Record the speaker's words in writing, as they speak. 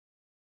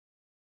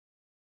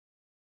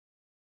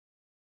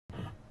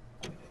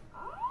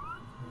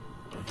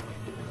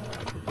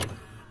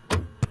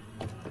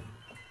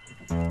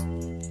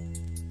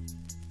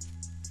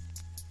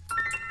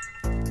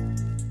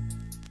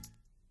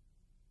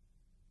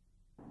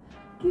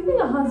Keeping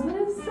a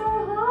husband is so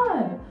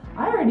hard.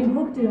 I already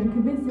hooked him and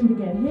convinced him to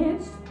get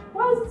hitched.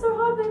 Why is it so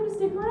hard for him to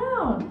stick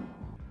around?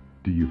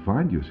 Do you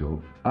find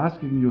yourself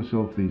asking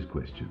yourself these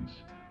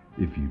questions?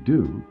 If you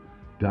do,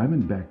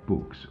 DiamondBack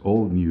Books'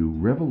 all-new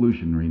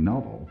revolutionary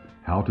novel,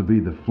 How to Be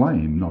the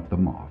Flame, Not the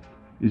Moth,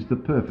 is the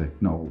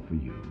perfect novel for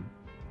you.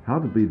 How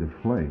to Be the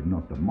Flame,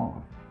 Not the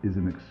Moth is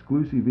an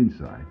exclusive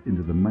insight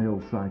into the male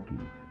psyche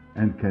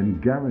and can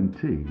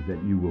guarantee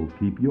that you will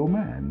keep your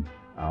man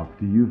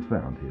after you've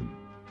found him.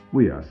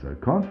 We are so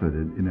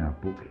confident in our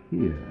book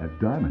here at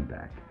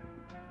DiamondBack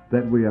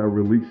that we are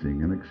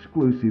releasing an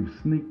exclusive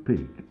sneak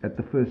peek at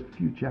the first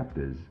few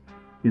chapters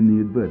in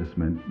the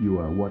advertisement you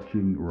are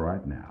watching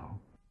right now.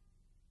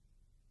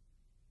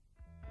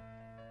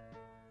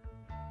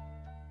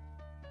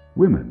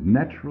 Women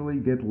naturally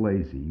get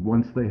lazy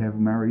once they have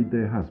married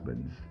their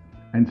husbands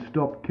and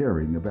stop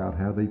caring about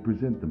how they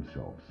present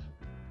themselves.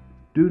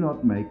 Do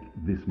not make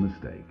this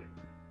mistake.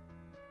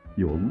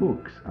 Your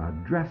looks are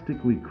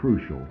drastically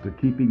crucial to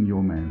keeping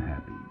your man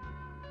happy.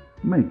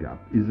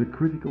 Makeup is a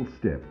critical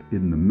step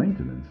in the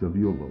maintenance of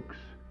your looks.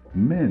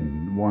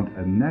 Men want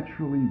a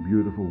naturally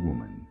beautiful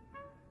woman.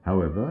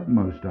 However,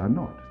 most are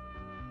not.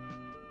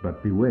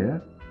 But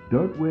beware,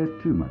 don't wear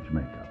too much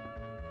makeup.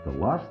 The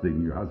last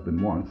thing your husband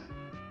wants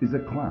is a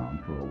clown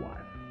for a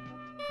wife.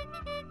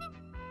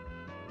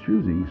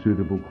 Choosing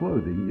suitable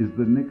clothing is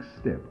the next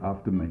step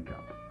after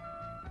makeup.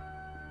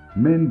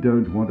 Men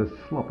don't want a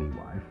sloppy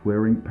wife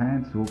wearing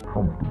pants or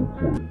comfortable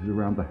clothes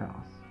around the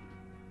house.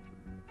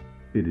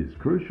 It is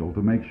crucial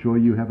to make sure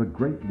you have a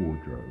great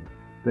wardrobe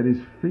that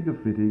is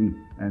figure-fitting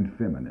and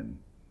feminine.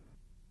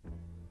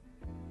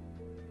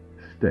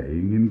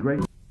 Staying in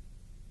great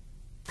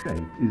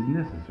shape is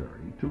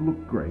necessary to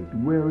look great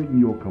wearing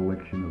your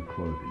collection of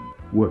clothing.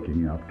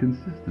 Working out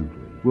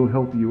consistently will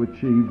help you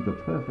achieve the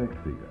perfect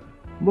figure.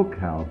 Look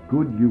how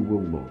good you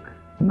will look.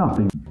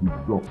 Nothing can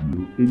stop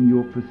you in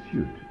your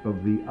pursuit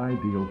of the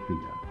ideal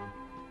figure.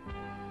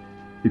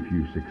 If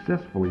you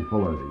successfully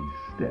follow these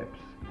steps,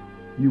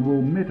 you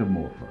will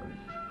metamorphose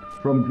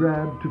from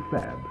drab to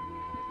fab,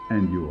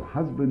 and your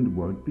husband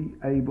won't be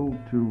able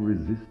to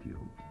resist you.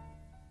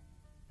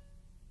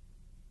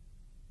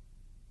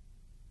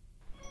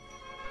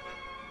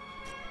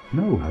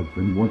 No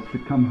husband wants to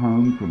come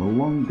home from a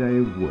long day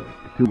of work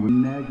to a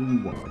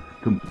nagging wife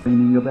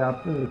complaining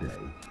about her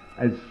day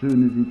as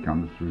soon as he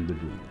comes through the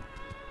door.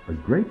 A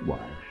great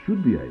wife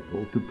should be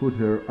able to put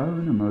her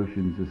own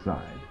emotions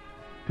aside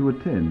to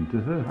attend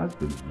to her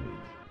husband's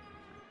needs.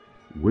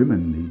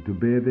 Women need to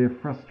bear their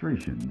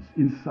frustrations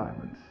in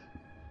silence.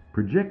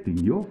 Projecting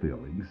your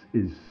feelings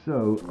is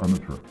so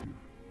unattractive.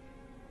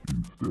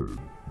 Instead, use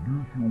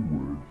your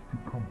words to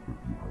comfort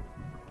your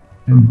husband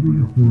and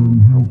reaffirm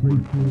how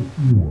grateful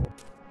you are.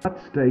 But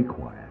stay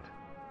quiet.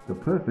 The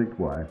perfect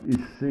wife is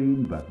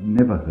seen but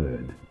never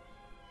heard.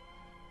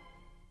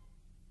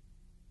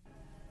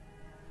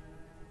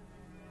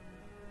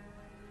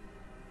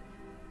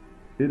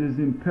 It is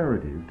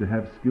imperative to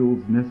have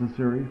skills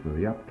necessary for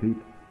the upkeep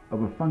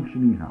of a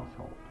functioning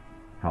household.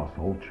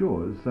 Household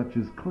chores such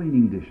as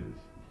cleaning dishes,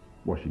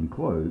 washing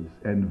clothes,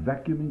 and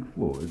vacuuming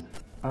floors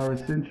are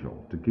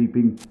essential to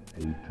keeping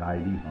a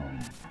tidy home.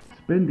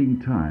 Spending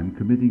time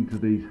committing to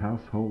these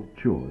household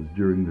chores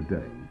during the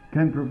day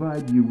can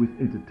provide you with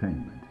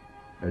entertainment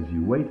as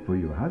you wait for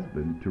your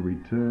husband to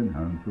return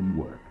home from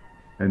work.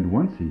 And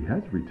once he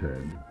has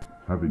returned,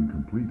 having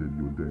completed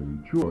your daily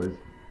chores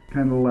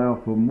can allow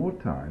for more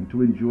time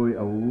to enjoy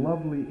a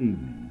lovely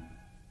evening.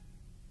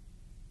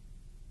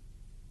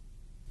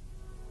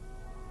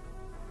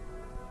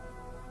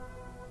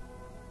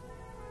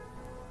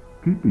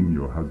 Keeping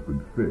your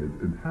husband fed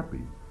and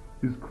happy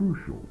is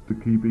crucial to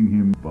keeping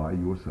him by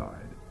your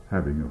side.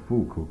 Having a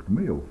full-cooked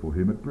meal for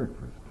him at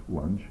breakfast,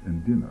 lunch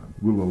and dinner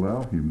will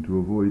allow him to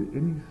avoid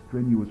any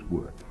strenuous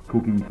work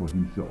cooking for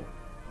himself.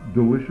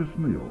 Delicious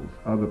meals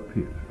are the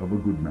pit of a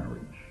good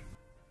marriage.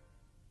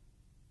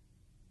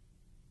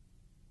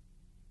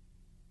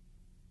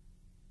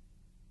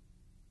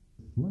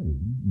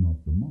 Flame, not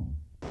the moth.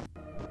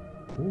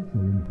 Also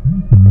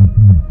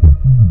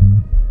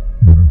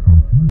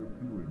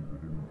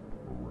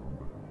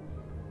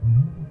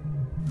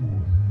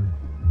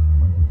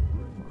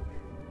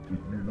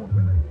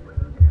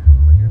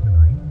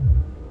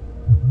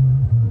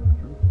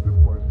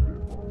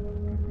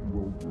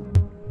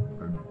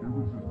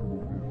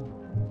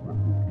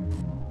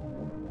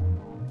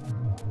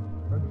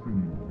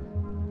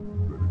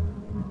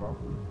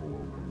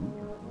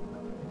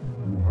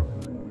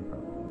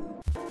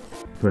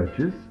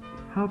Purchase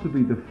How to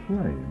Be the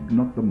Flame,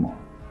 Not the Moth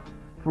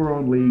for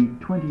only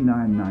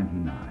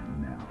 $29.99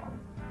 now.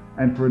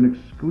 And for an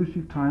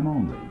exclusive time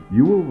only,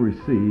 you will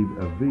receive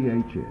a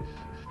VHS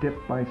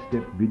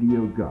step-by-step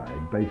video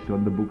guide based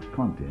on the book's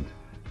content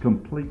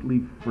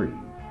completely free.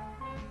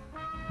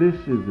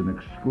 This is an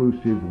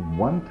exclusive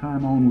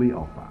one-time only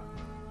offer.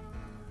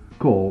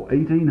 Call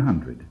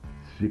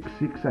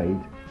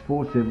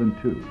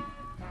 1800-668-472.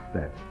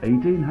 That's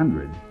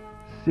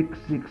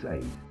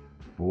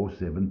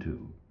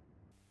 1800-668-472.